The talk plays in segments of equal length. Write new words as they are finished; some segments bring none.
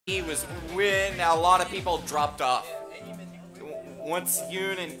He was when a lot of people dropped off. Once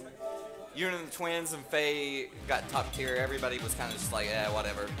Yoon and the twins and Faye got top tier, everybody was kind of just like, eh,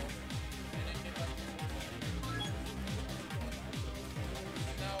 whatever.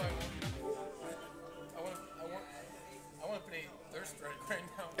 I want to play Third Strike right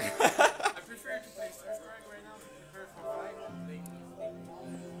now. I prefer to play Third Strike right now.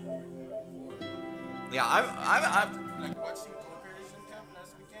 Yeah, I'm like watching comparison camp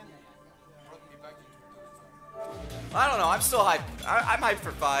last weekend brought me back into I don't know. I'm still hyped. I'm hyped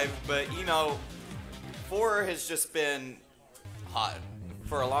for 5, but you know, 4 has just been hot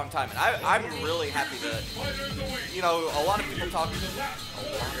for a long time, and I'm really happy that, you know, a lot of people talk a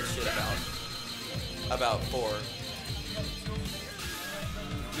lot of shit about 4.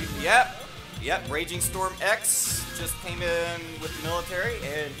 Yep. RagingStormX just came in with the military,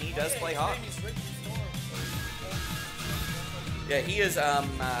 and he does play Hawk. Yeah, he is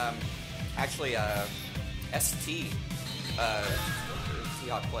actually ST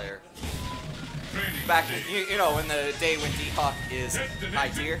T.Hawk player. Back you know, in the day when T.Hawk is high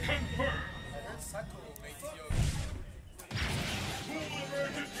tier.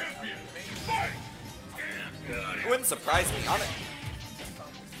 It wouldn't surprise me on it.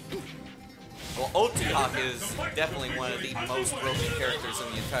 Well, old T.Hawk is definitely one of the most broken characters in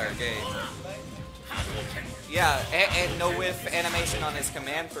the entire game. Yeah, and no whiff animation on his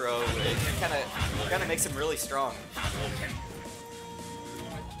command throw, it kind of makes him really strong.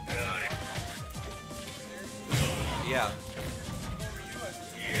 Yeah.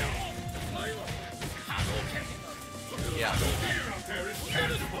 Yeah.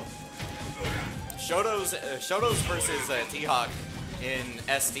 Shoto's versus T.Hawk in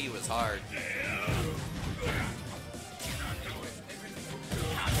ST was hard.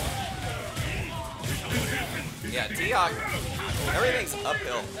 Yeah, T.Hawk, everything's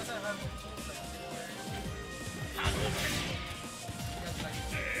uphill.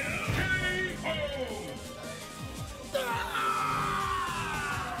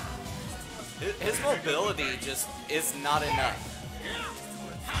 His mobility just is not enough.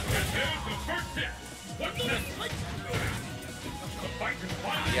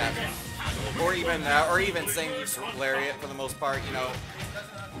 Yeah, or even saying use lariat for the most part, you know.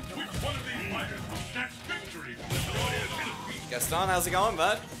 Gaston, how's it going,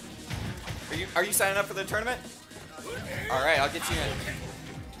 bud? Are you signing up for the tournament? All right, I'll get you in.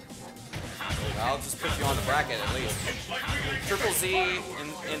 I'll just put you on the bracket at least. Triple Z,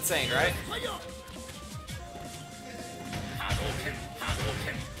 insane, right?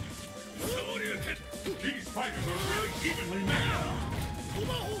 These fighters are really evenly matched.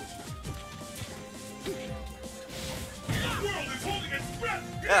 The world is holding its breath.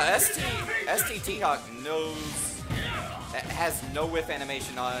 Yeah, ST T.Hawk has no whiff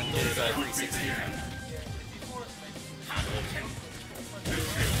animation on his 360.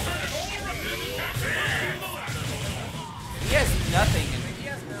 He has nothing in the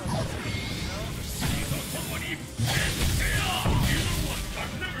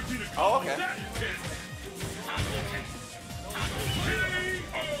Oh, okay.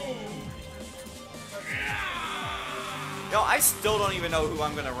 No, I still don't even know who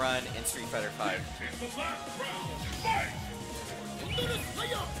I'm gonna run in Street Fighter 5.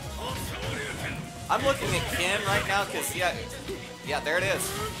 I'm looking at Ken right now because yeah, there it is.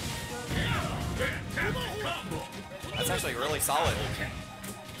 That's actually really solid.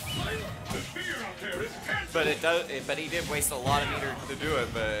 But but he did waste a lot of meter to do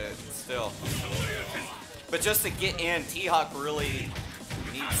it, but still. But just to get in, T.Hawk really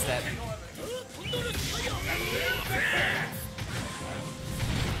needs that.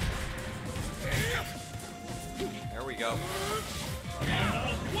 There we go.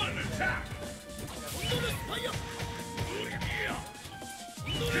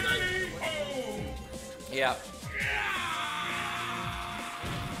 Yeah.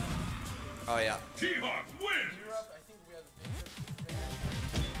 Oh yeah. T.Hawk wins.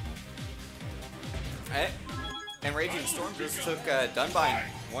 Hey, and Raging Storm just took Dunbine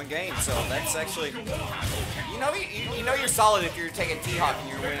 1 game, so that's actually, you know you're solid if you're taking T.Hawk and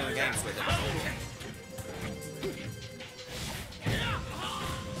you're winning the games with it.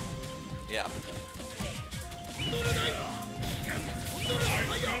 Yeah.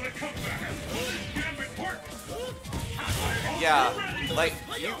 Yeah, like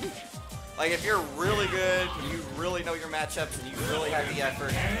if you're really good, you really know your matchups, and you really have the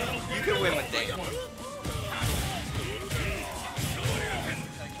effort, you could win with Dave.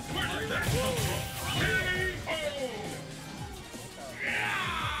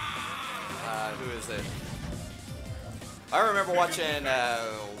 Who is it? I remember watching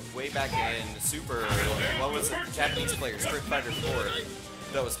way back in Super, what was it, Japanese player, Street Fighter 4,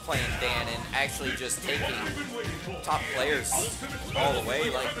 that was playing Dan and actually just taking top players all the way.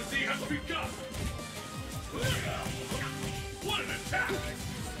 Like,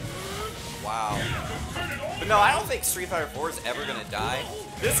 wow. But no, I don't think Street Fighter 4 is ever gonna die.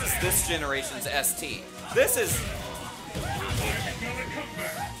 This is this generation's ST. This is.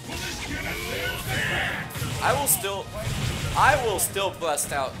 I will still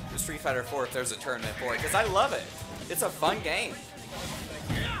bust out Street Fighter 4 if there's a tournament for it, because I love it. It's a fun game.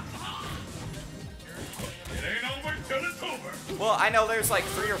 Well, I know there's like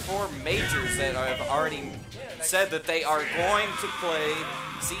 3 or 4 majors that have already said that they are going to play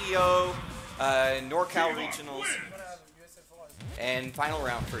CEO, NorCal Regionals, and Final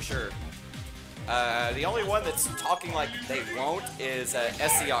Round for sure. The only one that's talking like they won't is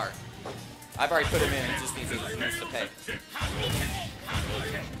SCR. I've already put him in, it just needs to pay.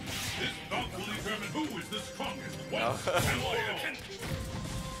 No.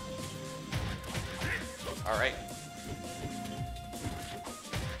 Alright.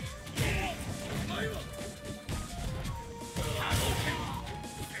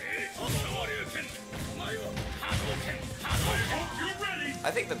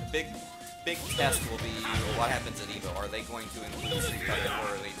 I think the big test will be what happens at EVO. Are they going to include Street Fighter or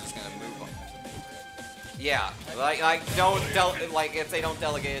are they just going to move them? Yeah, like if they don't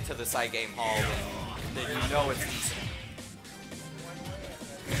delegate it to the side game hall, then you know it's decent.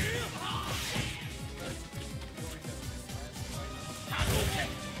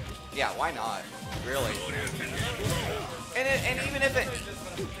 Yeah, why not? Really? And even if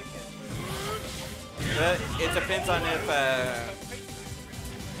it depends on if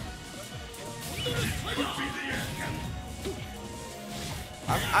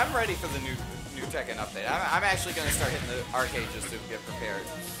I'm ready for the new Tekken update. I'm actually going to start hitting the arcade just to get prepared.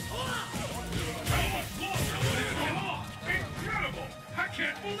 Incredible! I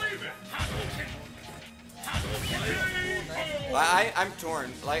can't believe it! I'm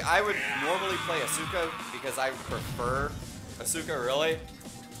torn. Like, I would normally play Asuka because I prefer Asuka, really.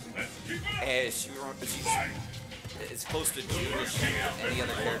 And she's as close to Jewish as any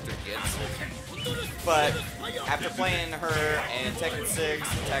other character gets. But after playing her in Tekken 6,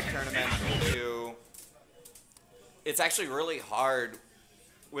 the tag tournament, 2, it's actually really hard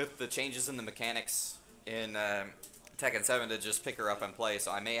with the changes in the mechanics in Tekken 7 to just pick her up and play,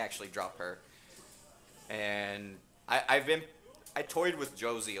 so I may actually drop her. And I toyed with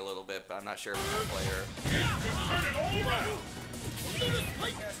Josie a little bit, but I'm not sure if I'm gonna play her.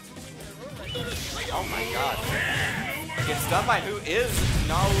 Oh my god. Against Dunbine, who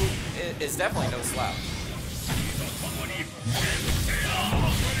is definitely no slouch.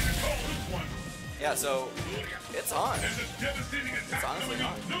 Yeah, so it's on. It's honestly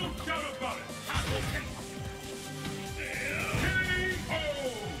on.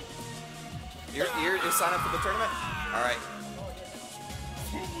 You're signed up for the tournament? Alright.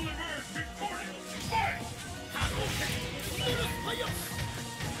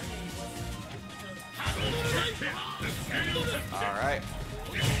 Alright.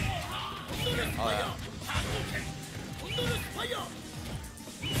 Oh yeah.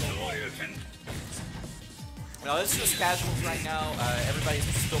 No, it's just casuals right now. Everybody's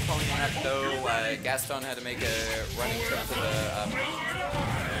still pulling on that dough. Gaston had to make a running trip to the...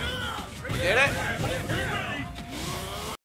 You did it?